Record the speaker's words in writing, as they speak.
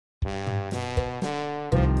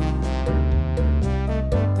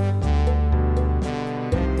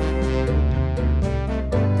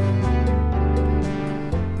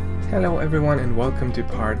everyone and welcome to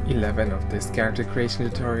part 11 of this character creation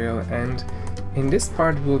tutorial, and in this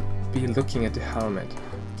part we'll be looking at the helmet.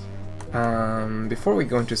 Before we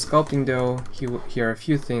go into sculpting though, here are a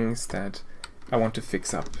few things that I want to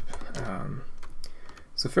fix up.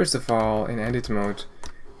 So first of all, in edit mode,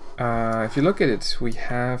 if you look at it, we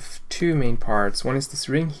have two main parts. One is this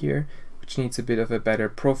ring here, which needs a bit of a better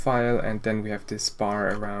profile, and then we have this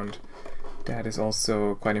bar around. That is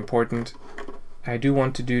also quite important. I do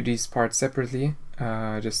want to do these parts separately,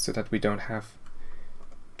 just so that we don't have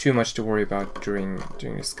too much to worry about during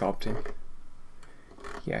the sculpting.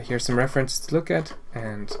 Yeah, here's some references to look at,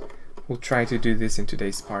 and we'll try to do this in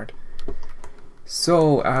today's part.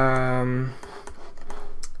 So,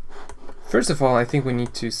 first of all, I think we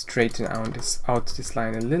need to straighten out this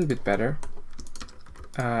line a little bit better.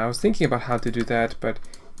 I was thinking about how to do that, but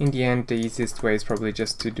in the end, the easiest way is probably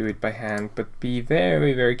just to do it by hand, but be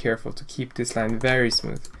very, very careful to keep this line very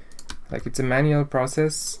smooth. Like, it's a manual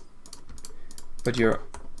process, but your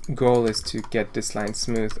goal is to get this line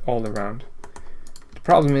smooth all around. The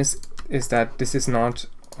problem is that this is not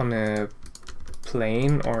on a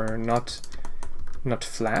plane or not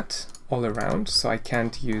flat all around, so I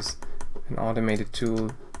can't use an automated tool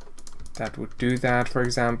that would do that, for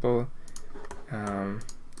example.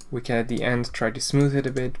 We can at the end try to smooth it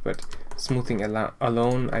a bit, but smoothing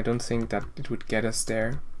alone, I don't think that it would get us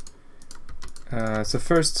there. So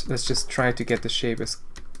first, let's just try to get the shape as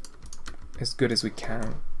good as we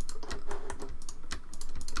can.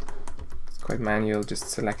 It's quite manual, just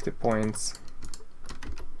select the points.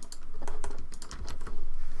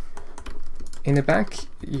 In the back,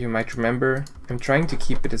 you might remember, I'm trying to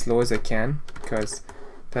keep it as low as I can, because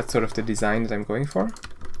that's sort of the design that I'm going for.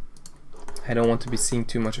 I don't want to be seeing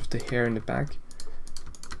too much of the hair in the back,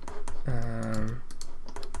 but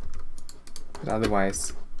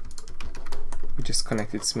otherwise we just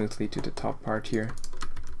connect it smoothly to the top part here.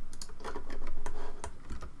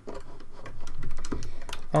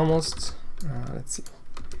 Almost. Let's see.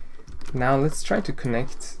 Now let's try to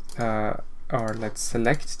connect, or let's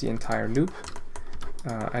select the entire loop.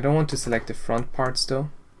 I don't want to select the front parts though,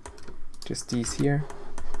 just these here,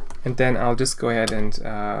 and then I'll just go ahead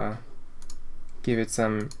and give it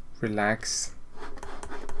some relax.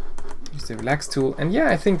 Use the relax tool, and yeah,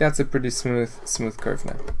 I think that's a pretty smooth curve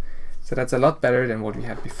now. So that's a lot better than what we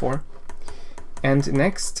had before. And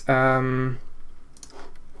next, I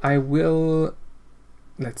will,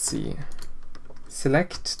 let's see,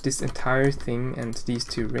 select this entire thing and these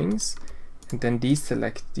two rings, and then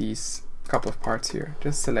deselect these couple of parts here.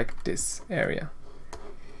 Just select this area.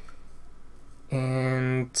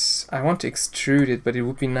 And I want to extrude it, but it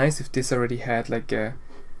would be nice if this already had like a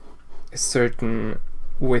certain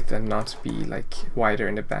width and not be like wider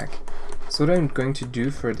in the back. So what I'm going to do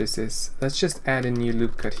for this is, let's just add a new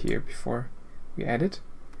loop cut here before we add it,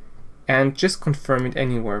 and just confirm it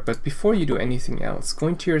anywhere. But before you do anything else, go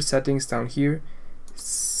into your settings down here,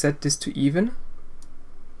 set this to even,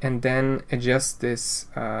 and then adjust this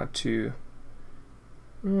to,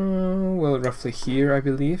 well, roughly here, I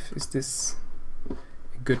believe. Is this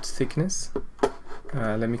good thickness?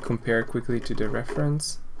 Let me compare quickly to the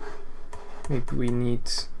reference. Maybe we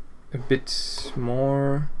need a bit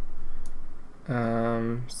more.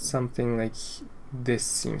 Something like this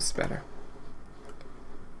seems better.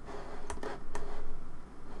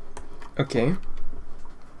 Okay.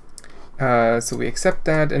 So we accept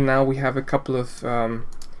that, and now we have a couple of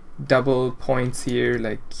double points here.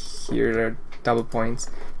 Like here are double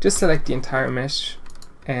points. Just select the entire mesh,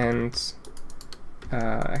 and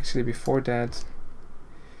actually before that,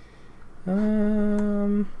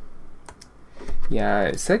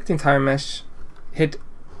 yeah, select the entire mesh, hit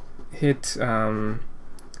is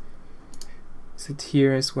it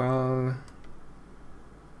here as well?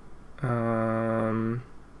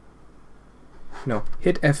 No,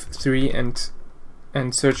 hit F3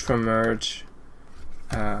 and search for merge.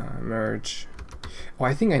 Merge. Oh,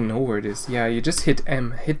 I think I know where it is. Yeah, you just hit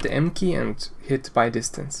M, hit the M key and hit by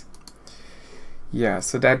distance. Yeah,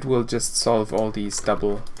 so that will just solve all these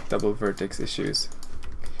double vertex issues.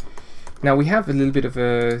 Now we have a little bit of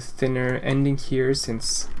a thinner ending here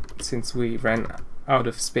since we ran out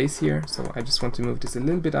of space here, so I just want to move this a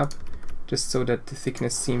little bit up, just so that the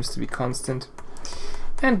thickness seems to be constant.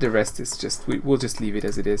 And the rest is just, we'll just leave it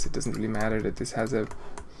as it is. It doesn't really matter that this has a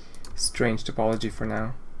strange topology for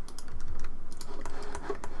now.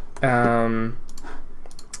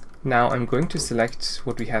 Now I'm going to select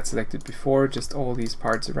what we had selected before, just all these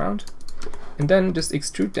parts around, and then just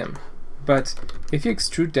extrude them. But if you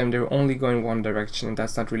extrude them, they're only going one direction, and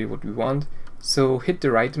that's not really what we want. So hit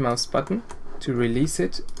the right mouse button to release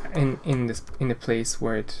it in a place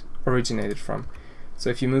where it originated from. So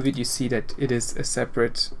if you move it, you see that it is a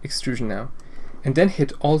separate extrusion now. And then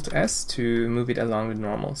hit Alt-S to move it along the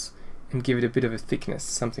normals and give it a bit of a thickness,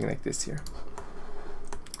 something like this here.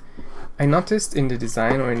 I noticed in the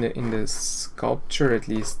design, or in the sculpture at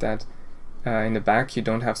least, that in the back you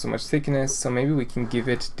don't have so much thickness, so maybe we can give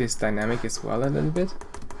it this dynamic as well a little bit.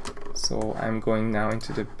 So I'm going now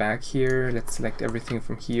into the back here. Let's select everything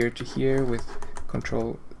from here to here with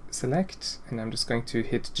Control Select, and I'm just going to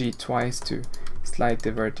hit G twice to slide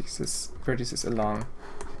the vertices along,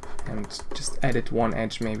 and just edit one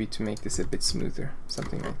edge maybe to make this a bit smoother,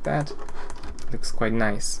 something like that. Looks quite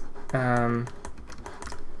nice. And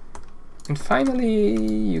finally,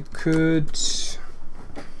 you could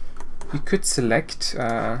select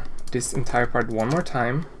this entire part one more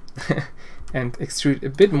time and extrude a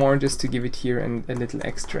bit more just to give it here a little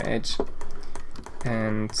extra edge,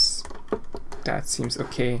 and that seems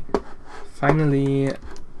okay. Finally,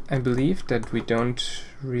 I believe that we don't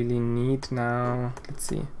really need now. Let's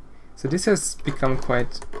see. So this has become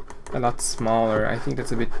quite a lot smaller. I think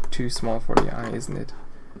that's a bit too small for the eye, isn't it?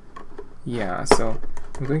 Yeah, so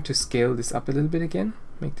I'm going to scale this up a little bit again,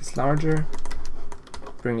 make this larger,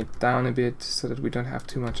 bring it down a bit so that we don't have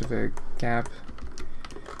too much of a gap.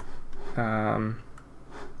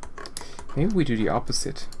 Maybe we do the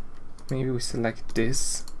opposite. Maybe we select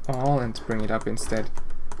this all and bring it up instead,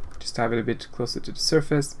 just to have it a bit closer to the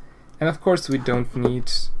surface. And of course we don't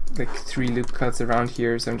need like 3 loop cuts around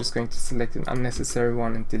here, so I'm just going to select an unnecessary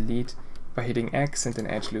one and delete by hitting X and then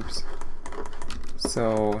edge loops.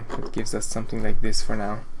 So it gives us something like this for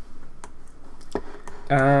now.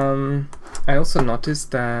 I also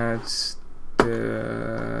noticed that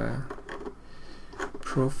the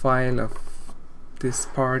profile of this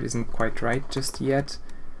part isn't quite right just yet.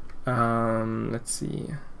 Let's see.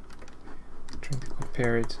 Trying to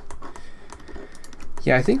compare it.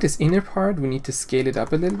 Yeah, I think this inner part, we need to scale it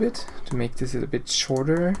up a little bit to make this a bit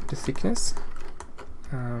shorter, the thickness.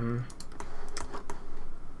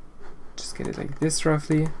 Just get it like this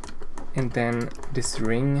roughly. And then this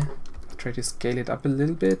ring, I'll try to scale it up a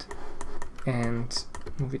little bit and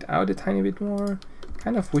move it out a tiny bit more.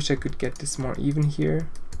 Kind of wish I could get this more even here,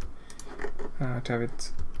 to have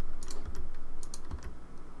it,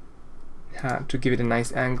 to give it a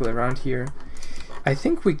nice angle around here. I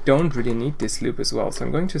think we don't really need this loop as well, so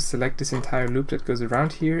I'm going to select this entire loop that goes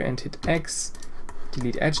around here and hit X,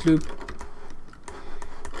 delete edge loop,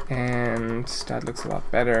 and that looks a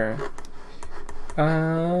lot better.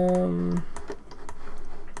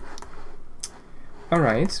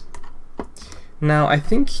 Alright, now I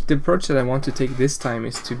think the approach that I want to take this time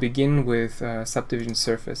is to begin with Subdivision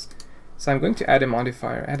Surface. So I'm going to add a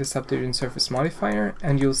modifier, add a Subdivision Surface modifier,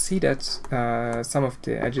 and you'll see that some of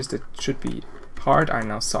the edges that should be hard are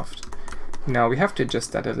now soft. Now we have to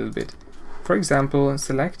adjust that a little bit. For example,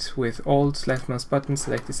 select with Alt left mouse button,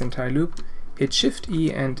 select this entire loop, hit Shift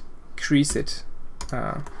E and crease it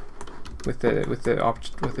with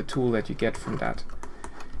the tool that you get from that.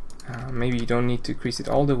 Maybe you don't need to crease it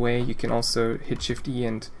all the way. You can also hit Shift E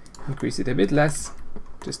and increase it a bit less,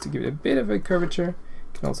 just to give it a bit of a curvature.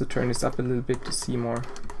 You can also turn this up a little bit to see more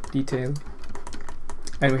detail.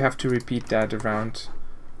 And we have to repeat that around.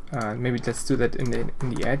 Maybe let's do that in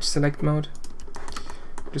the edge select mode.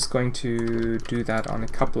 I'm just going to do that on a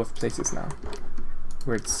couple of places now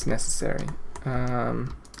where it's necessary.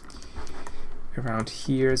 Around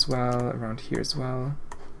here as well, around here as well.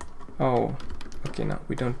 Oh, okay, no,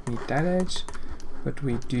 we don't need that edge, but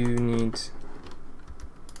we do need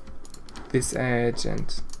this edge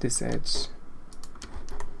and this edge.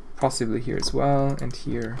 Possibly here as well, and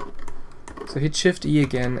here. So hit Shift E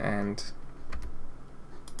again and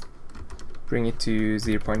bring it to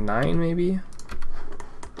 0.9 maybe,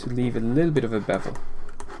 to leave a little bit of a bevel.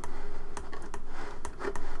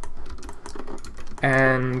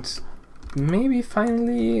 And maybe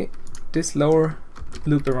finally this lower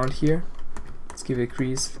loop around here. Let's give it a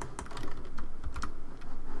crease.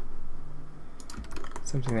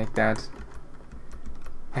 Something like that.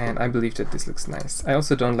 And I believe that this looks nice. I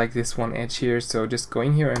also don't like this one edge here, so just go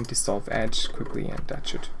in here and dissolve edge quickly, and that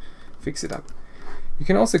should fix it up. You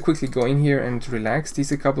can also quickly go in here and relax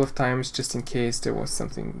these a couple of times, just in case there was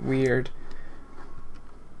something weird.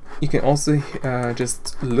 You can also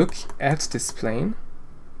just look at this plane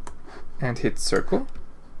and hit circle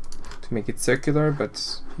to make it circular,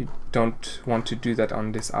 but you don't want to do that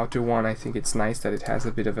on this outer one. I think it's nice that it has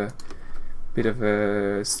a bit of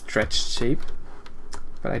a stretched shape,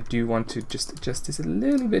 but I do want to just adjust this a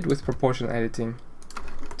little bit with proportional editing,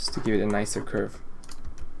 just to give it a nicer curve.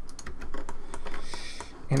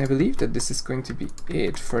 And I believe that this is going to be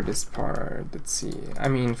it for this part. Let's see. I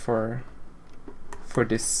mean for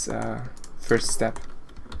this first step.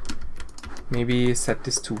 Maybe set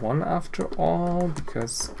this to 1 after all,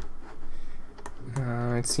 because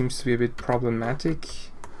it seems to be a bit problematic.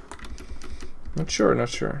 Not sure.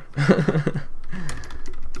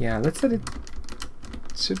 Yeah, let's set it.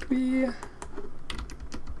 Should we?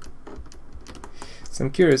 So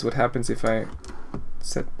I'm curious what happens if I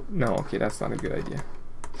set. No, okay, that's not a good idea.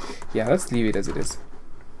 Yeah, let's leave it as it is.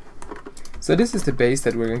 So this is the base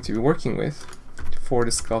that we're going to be working with for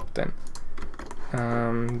the sculpt then.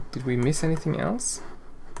 Did we miss anything else?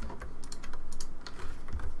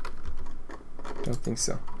 Don't think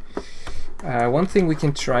so. One thing we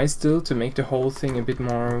can try still to make the whole thing a bit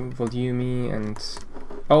more volumey and...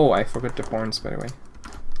 Oh, I forgot the horns, by the way.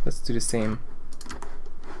 Let's do the same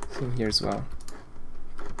thing here as well.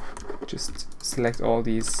 Just select all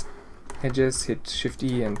these edges, hit Shift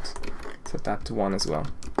E and set that to 1 as well.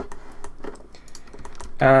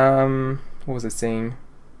 What was I saying?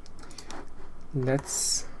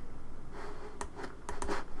 Let's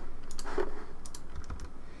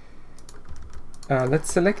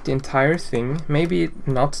select the entire thing, maybe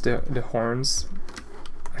not the horns.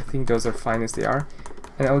 I think those are fine as they are.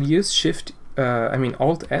 And I'll use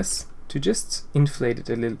Alt S to just inflate it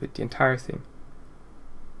a little bit, the entire thing.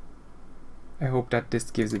 I hope that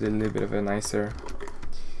this gives it a little bit of a nicer,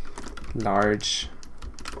 large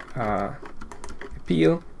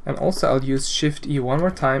appeal. And also I'll use Shift E one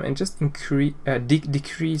more time and just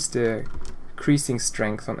decrease the creasing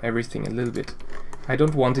strength on everything a little bit. I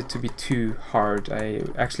don't want it to be too hard. I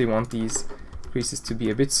actually want these creases to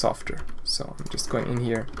be a bit softer. So I'm just going in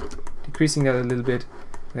here, decreasing that a little bit.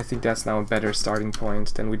 And I think that's now a better starting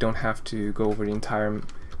point. Then we don't have to go over the entire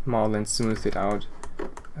model and smooth it out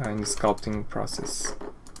in the sculpting process.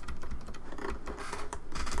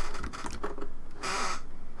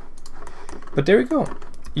 But there we go.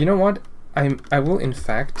 You know what? I will in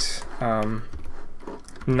fact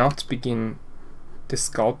not begin the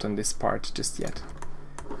sculpt on this part just yet.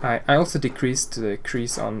 I also decreased the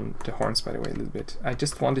crease on the horns, by the way, a little bit. I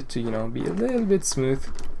just want it to, you know, be a little bit smooth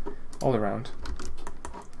all around.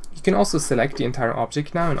 You can also select the entire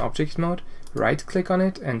object now in object mode, right click on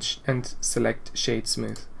it and select shade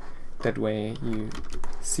smooth. That way you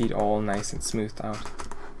see it all nice and smoothed out.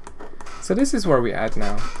 So this is where we're at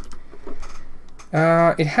now.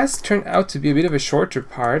 It has turned out to be a bit of a shorter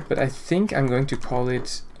part, but I think I'm going to call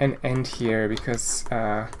it an end here because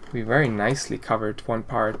we very nicely covered one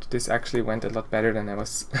part. This actually went a lot better than I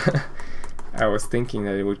was I was thinking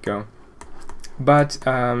that it would go. But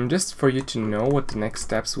just for you to know what the next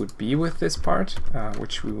steps would be with this part,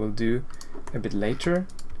 which we will do a bit later,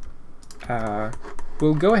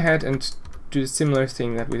 we'll go ahead and do a similar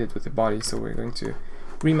thing that we did with the body. So we're going to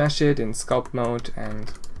remesh it in sculpt mode,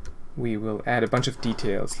 and we will add a bunch of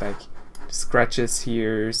details like the scratches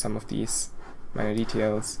here, some of these minor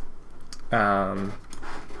details. That's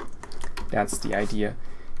the idea.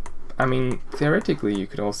 I mean, theoretically you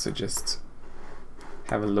could also just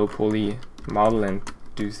have a low poly model and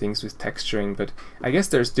do things with texturing, but I guess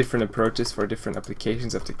there's different approaches for different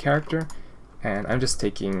applications of the character, and I'm just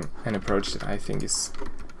taking an approach that I think is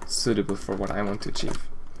suitable for what I want to achieve.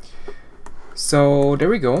 So there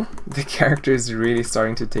we go. The character is really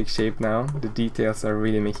starting to take shape now. The details are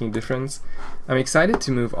really making a difference. I'm excited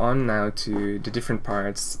to move on now to the different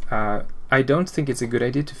parts. I don't think it's a good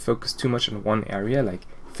idea to focus too much on one area, like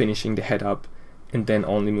finishing the head up and then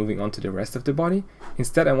only moving on to the rest of the body.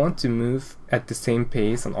 Instead, I want to move at the same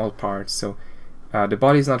pace on all parts. So the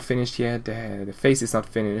body is not finished yet, the face is not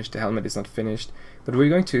finished, the helmet is not finished, but we're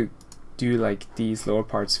going to do like these lower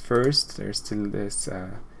parts first. There's still this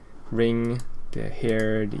ring, the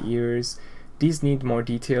hair, the ears. These need more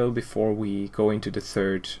detail before we go into the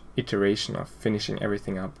third iteration of finishing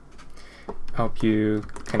everything up. I hope you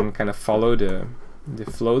can kind of follow the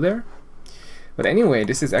flow there. But anyway,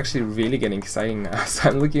 this is actually really getting exciting now, so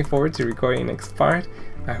I'm looking forward to recording the next part.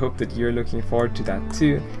 I hope that you're looking forward to that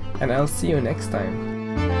too, and I'll see you next time.